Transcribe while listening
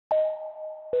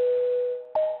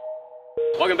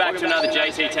Welcome back to another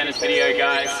JT Tennis video,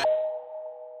 guys.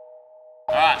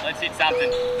 Alright, let's hit something.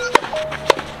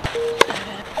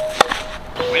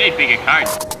 We need bigger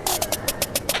cones.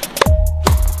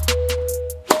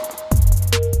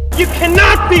 You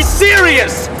cannot be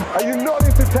serious! Are you not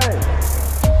entertained?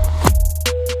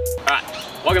 Alright,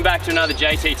 welcome back to another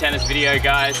JT Tennis video,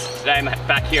 guys. Today I'm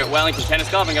back here at Wellington Tennis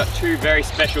Club and got two very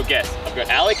special guests. I've got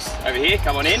Alex over here,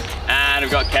 come on in, and I've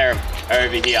got Kerem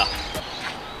over here.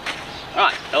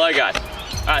 Alright, hello guys.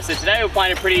 Alright, so today we're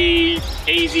playing a pretty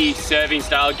easy serving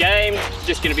style game.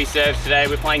 Just going to be serves today.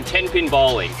 We're playing 10-pin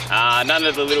bowling. None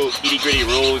of the little itty-gritty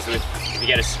rules with if you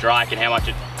get a strike and how much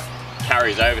it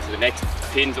carries over to the next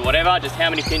pins or whatever. Just how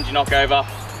many pins you knock over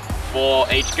for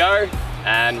each go,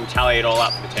 and we'll tally it all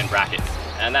up for the 10 brackets.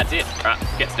 And that's it. Alright,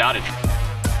 let's get started.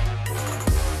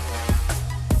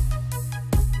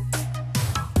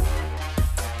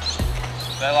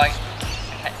 So like,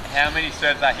 how many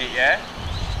serves I hit, yeah?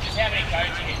 Just how many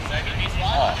codes you hit. So hit this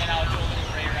one, and I'll do a little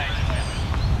rearrange for you.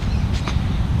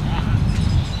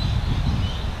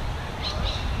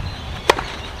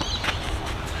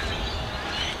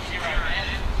 Zero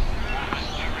there. Right,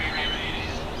 we'll rearrange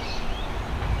it.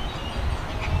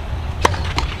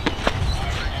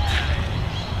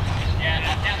 Yeah,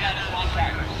 knock down that as one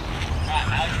track. Right,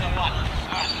 Alex on one.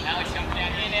 Alright, Alex comes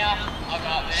down here now. I'll go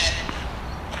up there.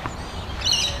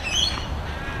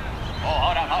 Oh,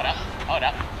 hold up, hold up, hold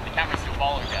up. The camera still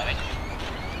follows you, I think.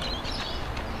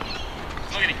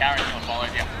 Look at the camera, still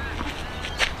follows you.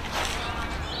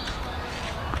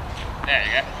 There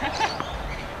you go.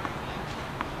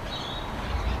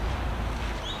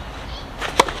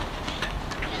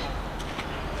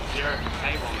 Zero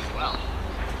table as well.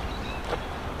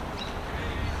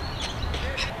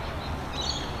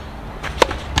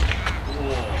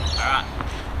 Alright.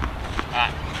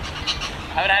 Alright.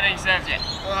 Haven't had any serves yet.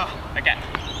 Okay.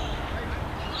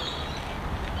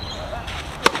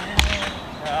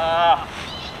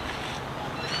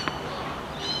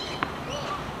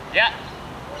 Yeah.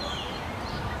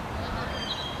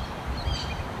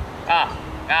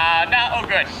 No, all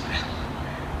good.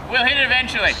 We'll hit it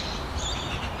eventually.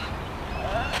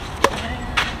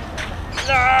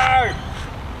 No!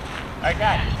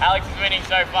 Okay, Alex is winning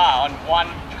so far on one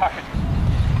code.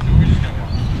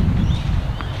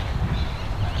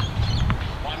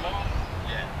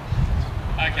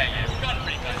 Okay, yeah, we've gotten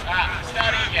pretty close. Alright,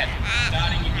 starting again.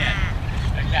 Starting again.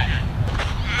 Okay.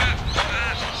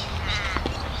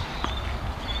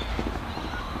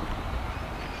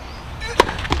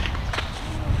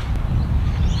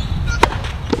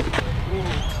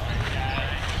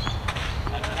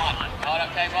 That's one. Hold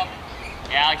up, K-Bob.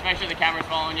 Yeah, Alex, make sure the camera's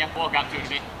following you. Walk up to it a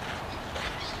bit.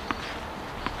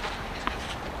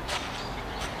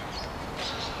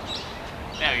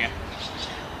 There we go.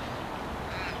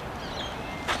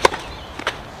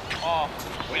 Oh,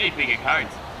 we need bigger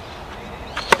cones.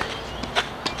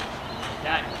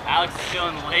 Okay, Alex is still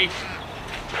in the lead.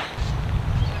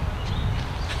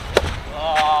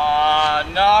 Oh,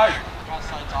 no! Got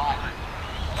so tight.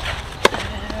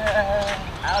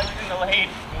 Alex is in the lead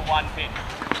with one pin.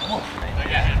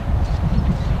 Okay.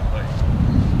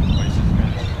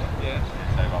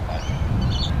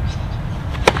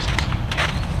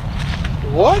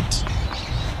 What?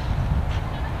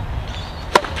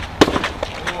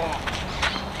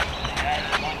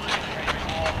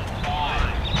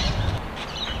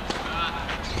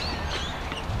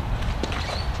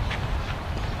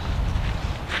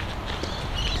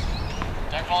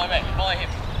 Don't follow me, follow him.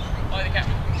 Follow the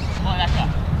camera. Follow that guy.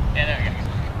 Yeah, there we go.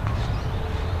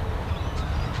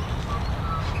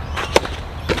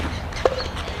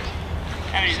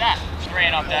 How many is that? 3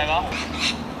 and knocked over.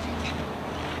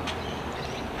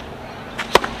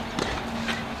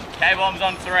 K-bomb's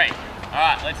on 3.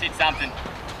 Alright, let's hit something.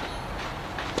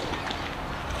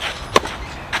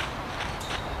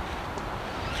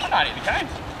 I can't hit the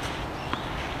cones.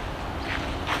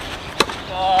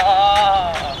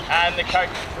 Oh, and the coach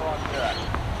is still on 0.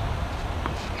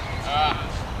 Alright,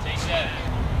 T7.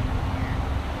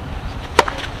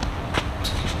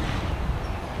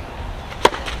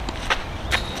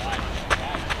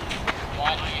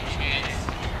 Lightning and chance.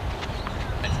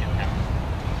 Let's get the camera.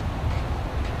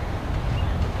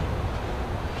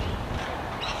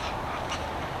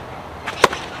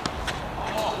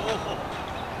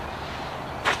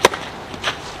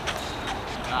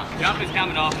 Jump is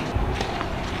coming off.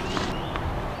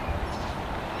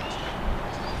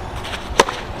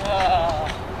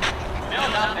 Still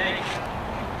nothing.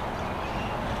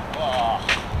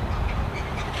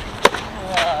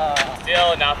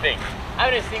 Still nothing. I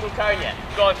haven't a single cone yet.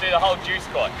 Gone through the whole juice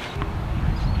court.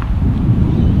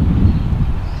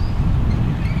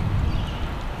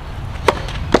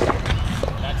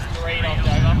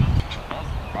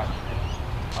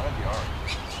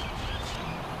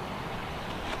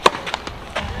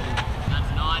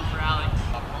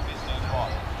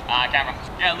 Alright,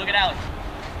 camera. Yeah, look at Alex.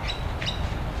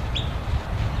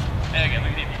 There we go,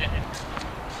 look at him.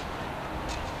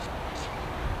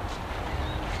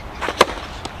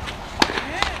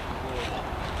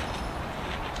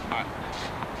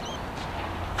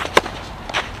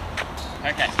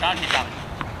 Okay, start his up.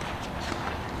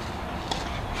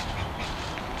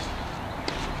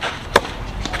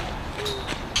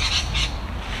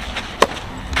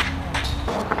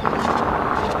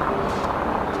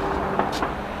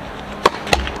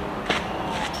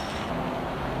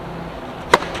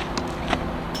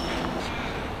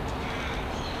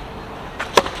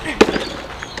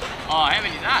 Oh, how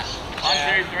many is that? 1,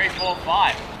 2, 3, 4,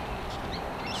 5.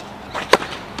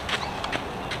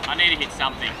 I need to hit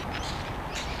something.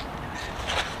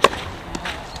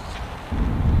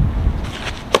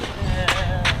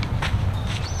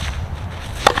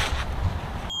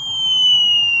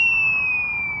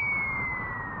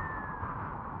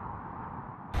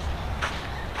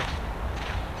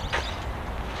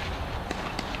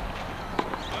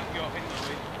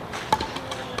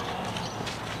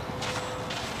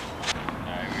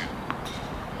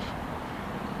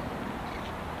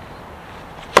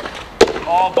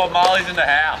 Oh, Bob Marley's in the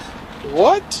house.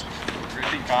 What?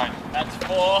 Drifting cone. That's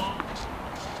 4.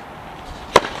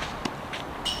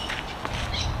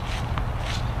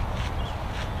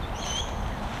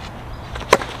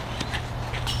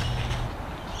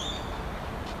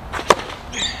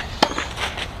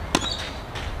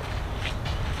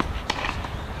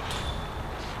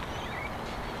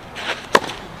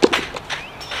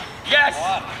 Yes!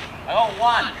 I got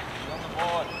 1. He's on the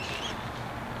board.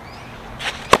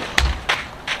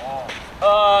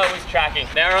 Oh, it was tracking.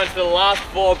 Now we're on to the last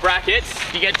 4 brackets.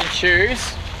 You get to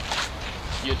choose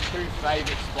your 2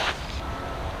 favourite spots.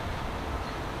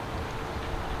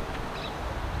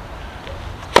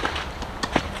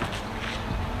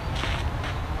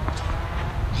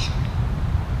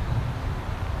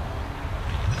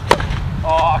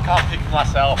 Oh, I can't pick for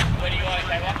myself. Where do you want to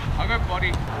take one? I'll go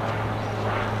body.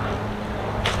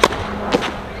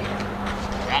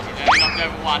 Yeah, he's only knocked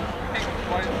over 1.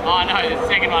 Oh no, the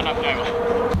second one knocked over.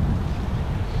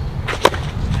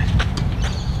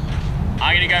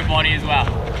 I'm gonna go body as well.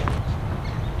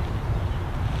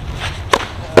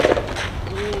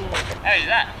 How is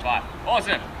that? 5.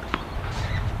 Awesome.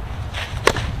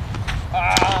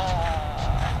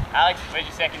 Alex, where's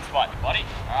your second spot? Body?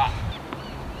 Alright.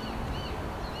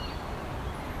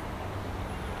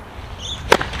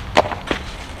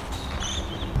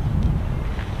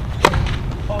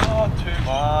 Oh, too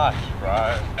much,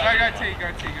 bro. Go T.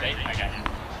 Okay.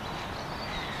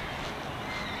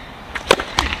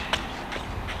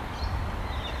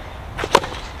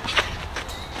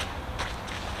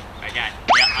 Okay,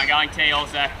 yeah, I'm going T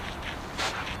also.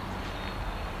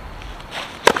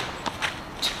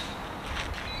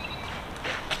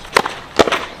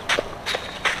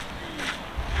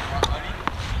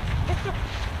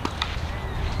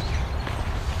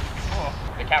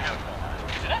 The camera.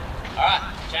 Did it? Alright,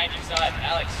 changing side.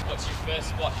 Alex, what's your first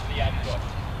spot for the apricot?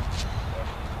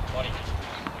 Body.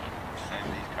 Save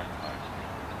these cones, mate.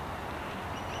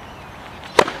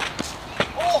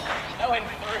 Oh, that went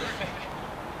through.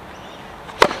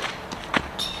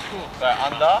 So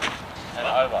under and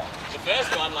over. The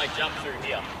first one, like, jumped through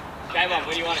here. Okay, Mum,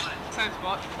 where do you want it? Same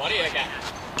spot. Body, okay.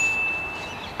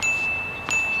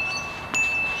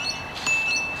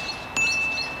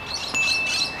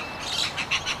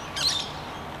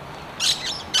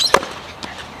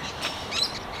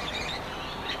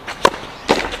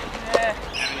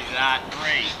 That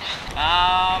 3.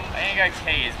 I'm gonna go T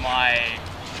as my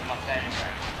saving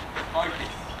throw.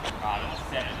 Focus. Alright, that's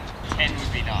 7. 10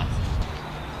 would be nice.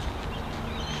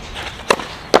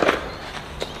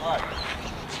 Right.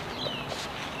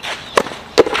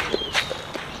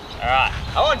 Alright,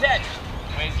 I want 10.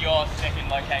 Where's your second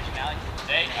location, Alex? D?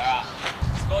 Alright.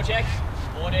 Score check.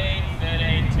 14,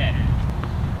 13, 10.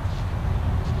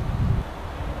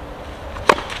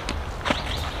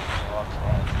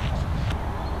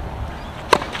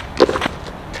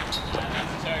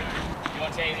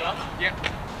 As well? Yep.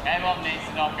 K-Bob needs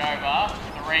to knock over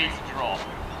 3 to draw.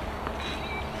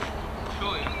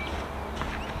 Surely.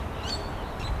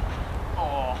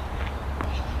 Oh.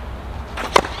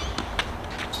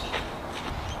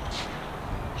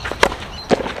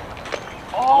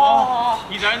 Oh!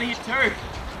 He's only hit 2.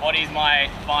 Body's my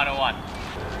final one.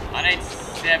 I need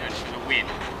 7 for the win.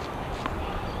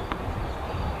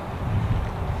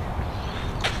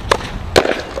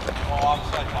 Oh, I'm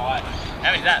so tired.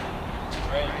 How many is that?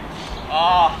 3.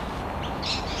 Oh.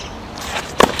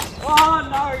 Oh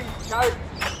no, choke.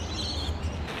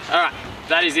 Alright,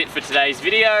 that is it for today's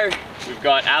video. we've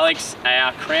got Alex,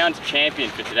 our crowned champion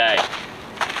for today.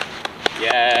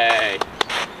 Yay!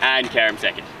 And Kerem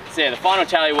second. So yeah, the final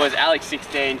tally was Alex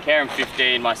 16, Kerem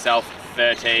 15, myself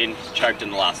 13, choked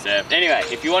in the last serve. Anyway,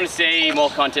 if you want to see more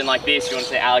content like this, you want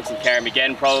to see Alex and Kerem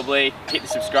again probably, hit the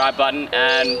subscribe button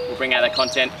and we'll bring out that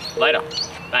content later.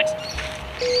 Thanks.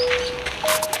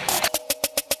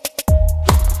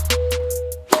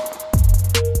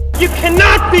 You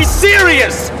cannot be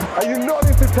serious! Are you not